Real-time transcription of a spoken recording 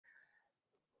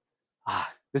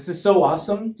This is so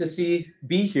awesome to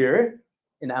be here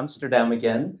in Amsterdam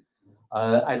again.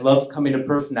 I love coming to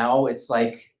Perf now. It's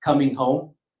like coming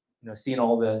home, seeing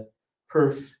all the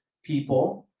Perf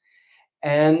people.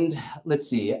 And let's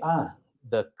see,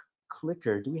 the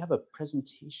clicker. Do we have a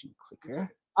presentation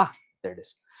clicker? There it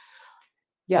is.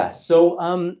 Yeah,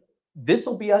 so this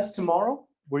will be us tomorrow.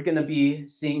 We're going to be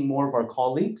seeing more of our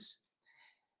colleagues.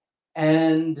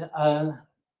 And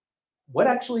what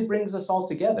actually brings us all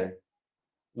together?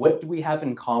 What do we have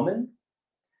in common?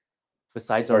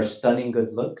 Besides our stunning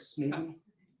good looks, maybe?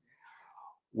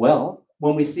 Well,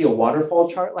 when we see a waterfall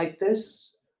chart like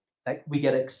this, we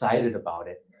get excited about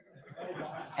it.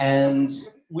 And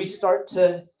we start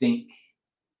to think.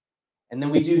 And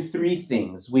then we do three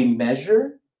things. We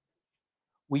measure,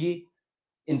 we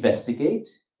investigate,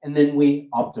 and then we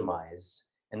optimize.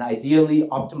 And ideally,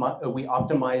 we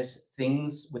optimize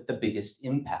things with the biggest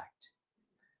impact.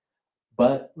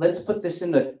 But let's put this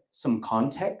into some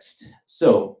context.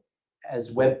 So,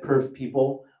 as web perf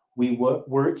people, we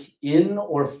work in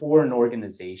or for an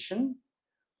organization,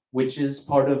 which is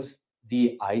part of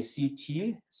the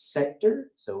ICT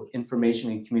sector, so information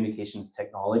and communications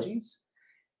technologies,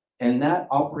 and that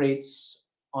operates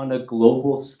on a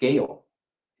global scale.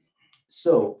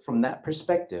 So from that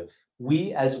perspective,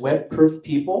 we as web perf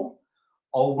people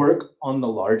all work on the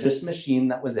largest machine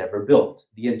that was ever built,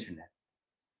 the internet.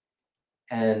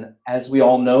 And as we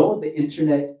all know, the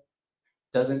internet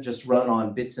doesn't just run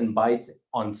on bits and bytes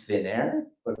on thin air,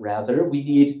 but rather we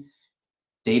need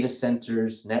data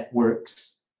centers,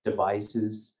 networks,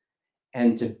 devices,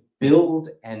 and to build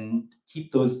and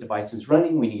keep those devices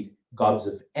running, we need gobs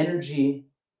of energy,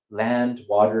 land,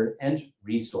 water, and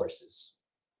resources.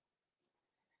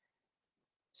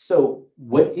 So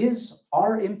what is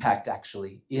our impact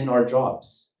actually in our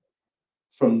jobs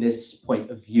from this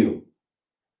point of view?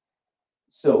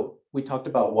 So we talked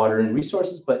about water and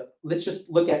resources, but let's just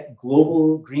look at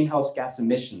global greenhouse gas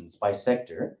emissions by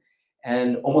sector.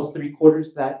 And almost 3/4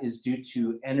 of that is due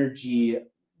to energy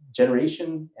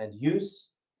generation and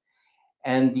use.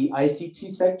 And the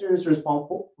ICT sector is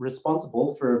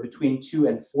responsible for between 2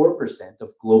 and 4%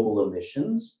 of global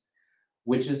emissions,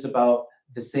 which is about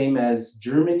the same as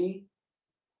Germany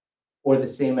or the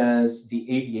same as the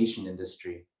aviation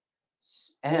industry.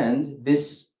 And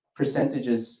this percentage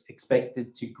is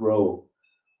expected to grow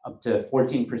up to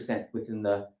 14% within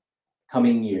the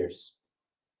coming years.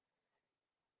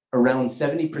 Around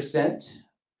 70%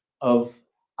 of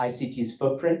ICT's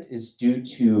footprint is due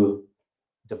to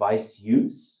device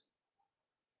use,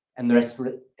 and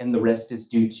the rest is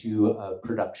due to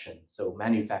production, so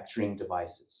manufacturing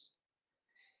devices.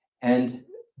 And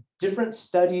different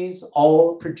studies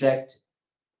all project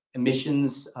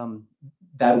emissions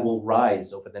that will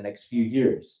rise over the next few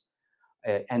years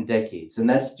and decades. And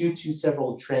that's due to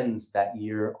several trends that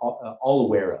you're all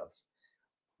aware of.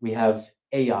 We have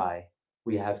AI,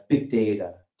 we have big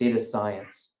data, data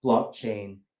science,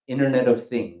 blockchain, Internet of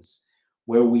Things,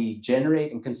 where we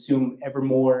generate and consume ever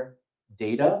more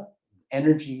data,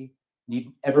 energy,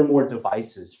 need ever more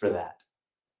devices for that.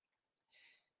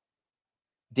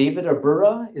 David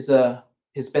Arbura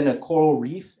has been a coral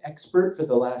reef expert for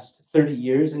the last 30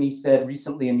 years, and he said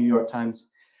recently in New York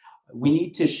Times, we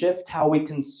need to shift how we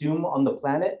consume on the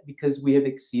planet because we have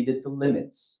exceeded the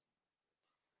limits.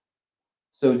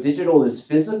 So digital is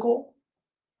physical,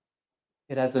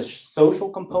 it has a social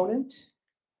component,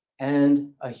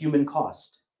 and a human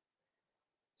cost.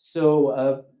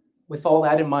 So with all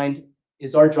that in mind,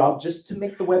 is our job just to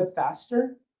make the web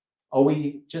faster? Are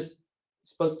we just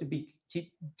supposed to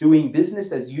keep doing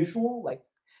business as usual, like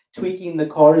tweaking the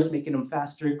cars, making them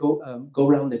faster, go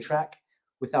around the track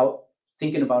without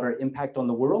thinking about our impact on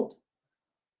the world?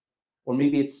 Or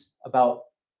maybe it's about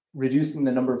reducing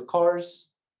the number of cars,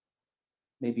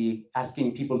 maybe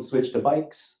asking people to switch to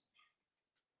bikes.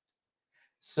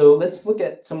 So let's look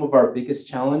at some of our biggest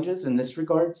challenges in this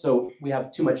regard. So we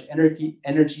have too much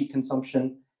energy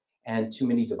consumption and too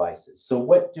many devices. So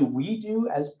what do we do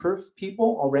as perf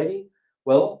people already?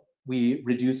 Well, we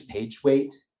reduce page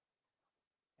weight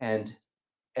and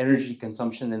energy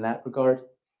consumption in that regard.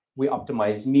 We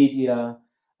optimize media,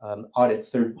 audit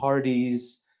third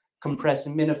parties, compress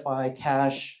and minify,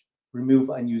 cache, remove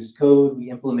unused code. We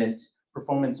implement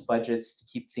performance budgets to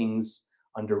keep things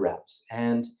under wraps.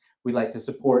 And we like to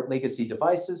support legacy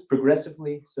devices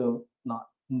progressively, so not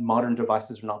modern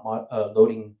devices are not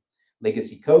loading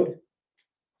legacy code.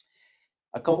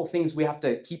 A couple things we have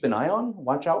to keep an eye on,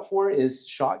 watch out for, is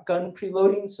shotgun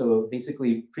preloading. So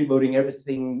basically preloading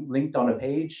everything linked on a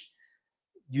page,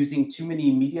 using too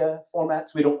many media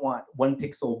formats. We don't want 1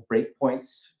 pixel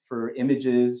breakpoints for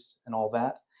images and all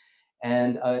that.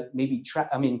 And maybe track,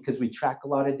 because we track a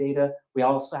lot of data, we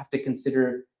also have to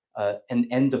consider an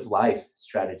end of life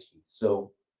strategy.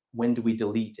 So when do we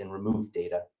delete and remove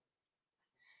data?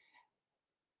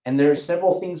 And there are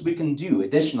several things we can do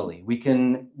additionally. We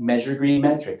can measure green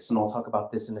metrics, and I'll talk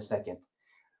about this in a second.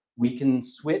 We can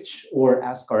switch or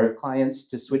ask our clients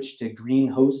to switch to green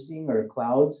hosting or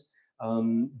clouds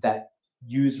that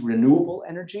use renewable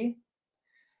energy.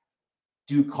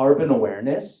 Do carbon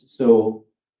awareness, so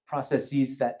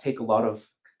processes that take a lot of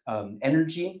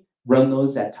energy, run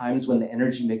those at times when the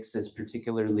energy mix is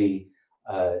particularly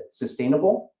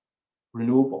sustainable,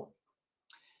 renewable.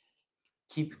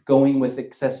 Keep going with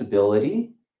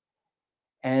accessibility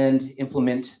and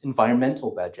implement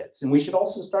environmental budgets. And we should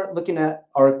also start looking at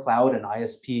our cloud and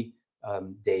ISP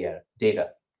data.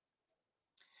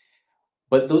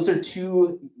 But those are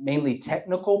two mainly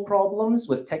technical problems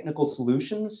with technical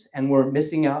solutions, and we're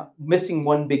missing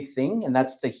one big thing, and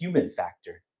that's the human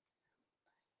factor.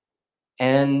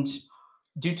 And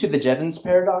due to the Jevons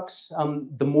paradox,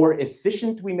 the more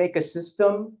efficient we make a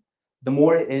system, the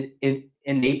more it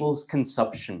enables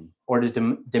consumption or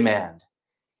the demand.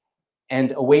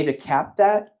 And a way to cap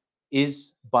that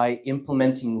is by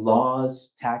implementing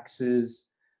laws, taxes,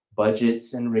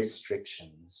 budgets, and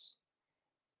restrictions.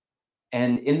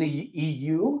 And in the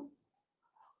EU,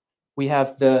 we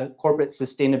have the Corporate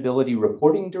Sustainability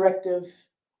Reporting Directive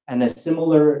and a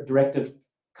similar directive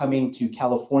coming to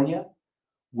California,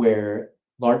 where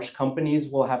large companies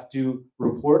will have to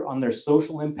report on their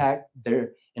social impact,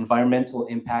 their environmental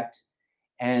impact,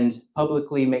 and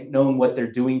publicly make known what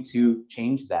they're doing to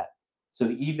change that. So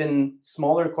even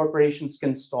smaller corporations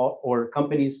can or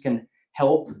companies can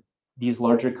help these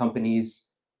larger companies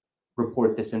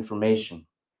report this information.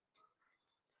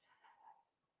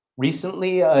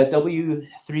 Recently, a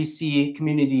W3C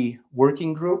community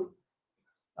working group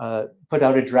put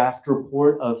out a draft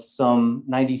report of some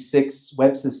 96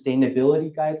 web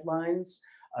sustainability guidelines.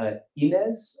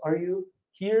 Inez, are you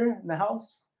here in the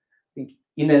house? I think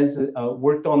Inez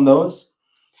worked on those.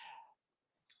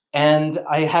 And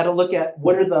I had a look at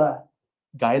what are the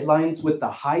guidelines with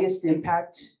the highest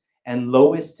impact and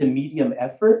lowest to medium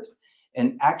effort.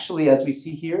 And actually, as we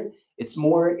see here, it's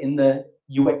more in the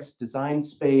UX design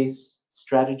space,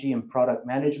 strategy and product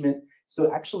management.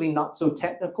 So actually not so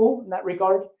technical in that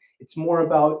regard. It's more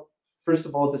about, first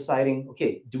of all, deciding,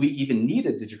 okay, do we even need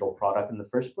a digital product in the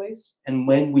first place? And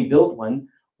when we build one,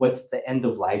 what's the end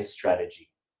of life strategy?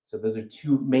 So those are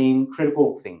two main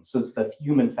critical things. So it's the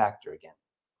human factor again.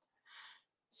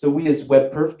 So we as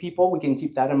web perf people, we can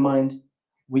keep that in mind.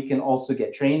 We can also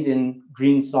get trained in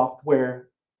green software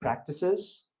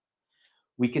practices.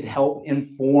 We could help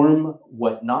inform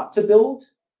what not to build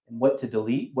and what to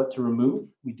delete, what to remove.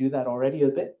 We do that already a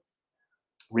bit.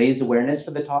 Raise awareness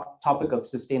for the topic of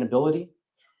sustainability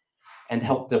and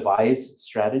help devise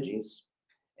strategies.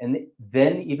 And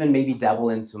then even maybe dabble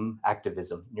in some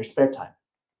activism in your spare time.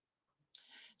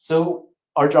 So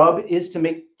our job is to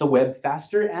make the web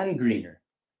faster and greener.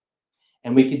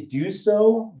 And we could do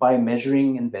so by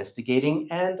measuring, investigating,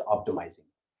 and optimizing.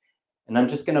 And I'm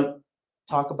just going to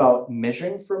talk about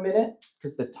measuring for a minute,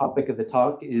 because the topic of the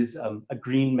talk is a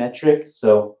green metric.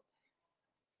 So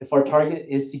if our target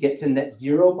is to get to net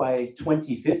zero by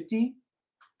 2050,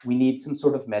 we need some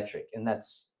sort of metric, and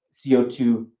that's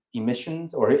CO2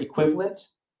 emissions or equivalent.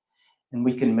 And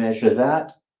we can measure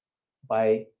that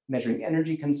by measuring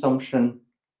energy consumption,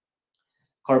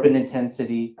 carbon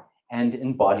intensity, and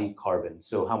embodied carbon.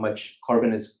 So how much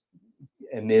carbon is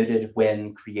emitted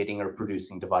when creating or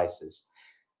producing devices.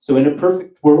 So in a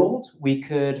perfect world, we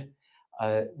could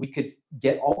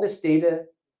get all this data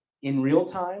in real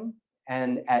time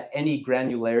and at any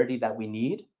granularity that we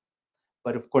need.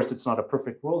 But of course, it's not a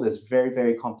perfect world. It's very,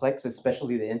 very complex,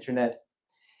 especially the internet.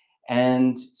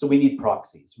 And so we need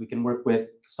proxies. We can work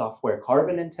with software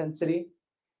carbon intensity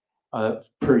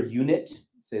per unit.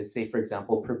 So say, for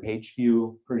example, per page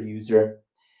view, per user.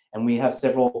 And we have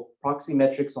several proxy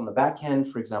metrics on the back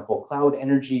end, for example, cloud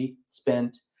energy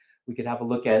spent. We could have a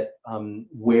look at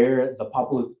where the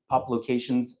pop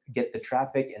locations get the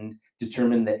traffic and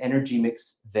determine the energy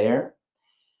mix there,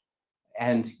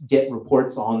 and get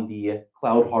reports on the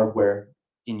cloud hardware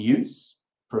in use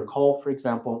per call, for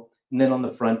example. And then on the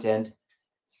front end,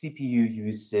 CPU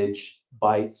usage,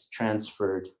 bytes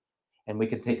transferred. And we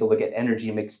could take a look at energy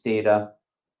mix data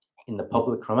in the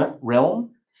public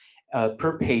realm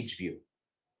per page view.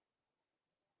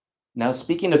 Now,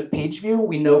 speaking of page view,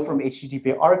 we know from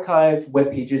HTTP archive, web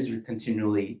pages are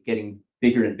continually getting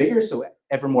bigger and bigger, so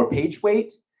ever more page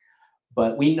weight.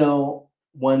 But we know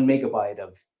 1 megabyte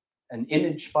of an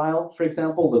image file, for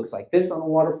example, looks like this on a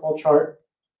waterfall chart.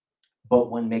 but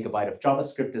 1 megabyte of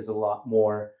JavaScript is a lot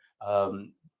more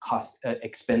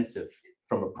expensive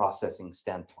from a processing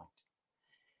standpoint.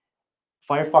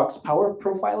 Firefox Power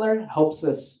Profiler helps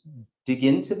us dig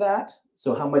into that.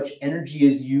 So how much energy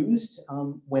is used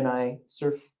when I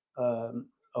surf a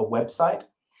website.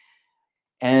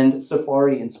 And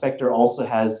Safari Inspector also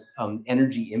has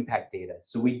energy impact data.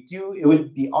 So it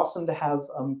would be awesome to have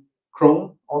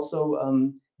Chrome also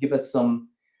give us some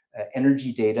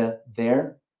energy data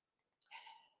there.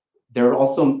 There are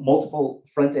also multiple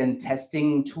front-end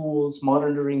testing tools,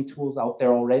 monitoring tools out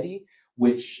there already,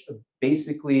 which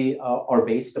basically are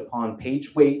based upon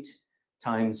page weight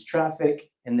times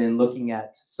traffic, and then looking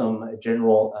at some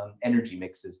general energy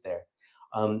mixes there.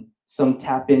 Some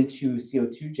tap into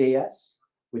CO2.js,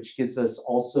 which gives us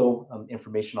also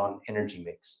information on energy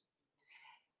mix.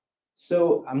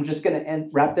 So I'm just going to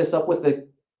wrap this up with a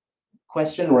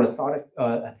question or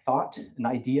an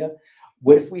idea.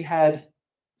 What if we had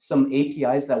some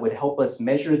APIs that would help us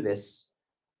measure this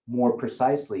more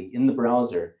precisely in the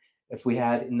browser? If we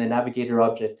had in the navigator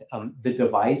object the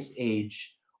device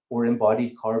age or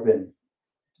embodied carbon,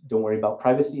 don't worry about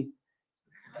privacy.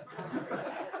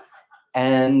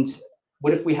 And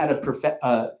what if we had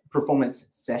a performance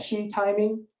session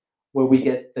timing where we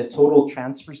get the total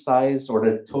transfer size or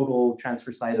the total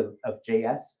transfer size of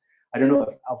JS? I don't know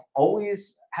if I've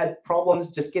always had problems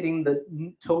just getting the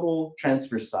total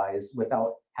transfer size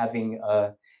without having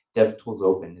DevTools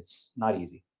open. It's not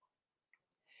easy.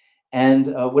 And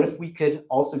what if we could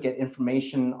also get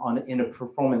information in a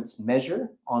performance measure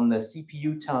on the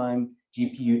CPU time,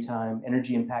 GPU time,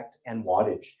 energy impact, and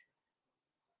wattage?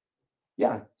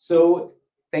 Yeah, so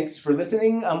thanks for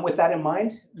listening. With that in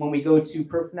mind, when we go to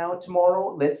PerfNow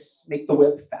tomorrow, let's make the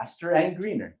web faster and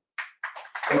greener.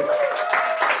 Thank you.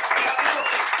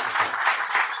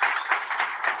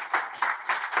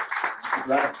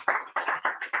 Right.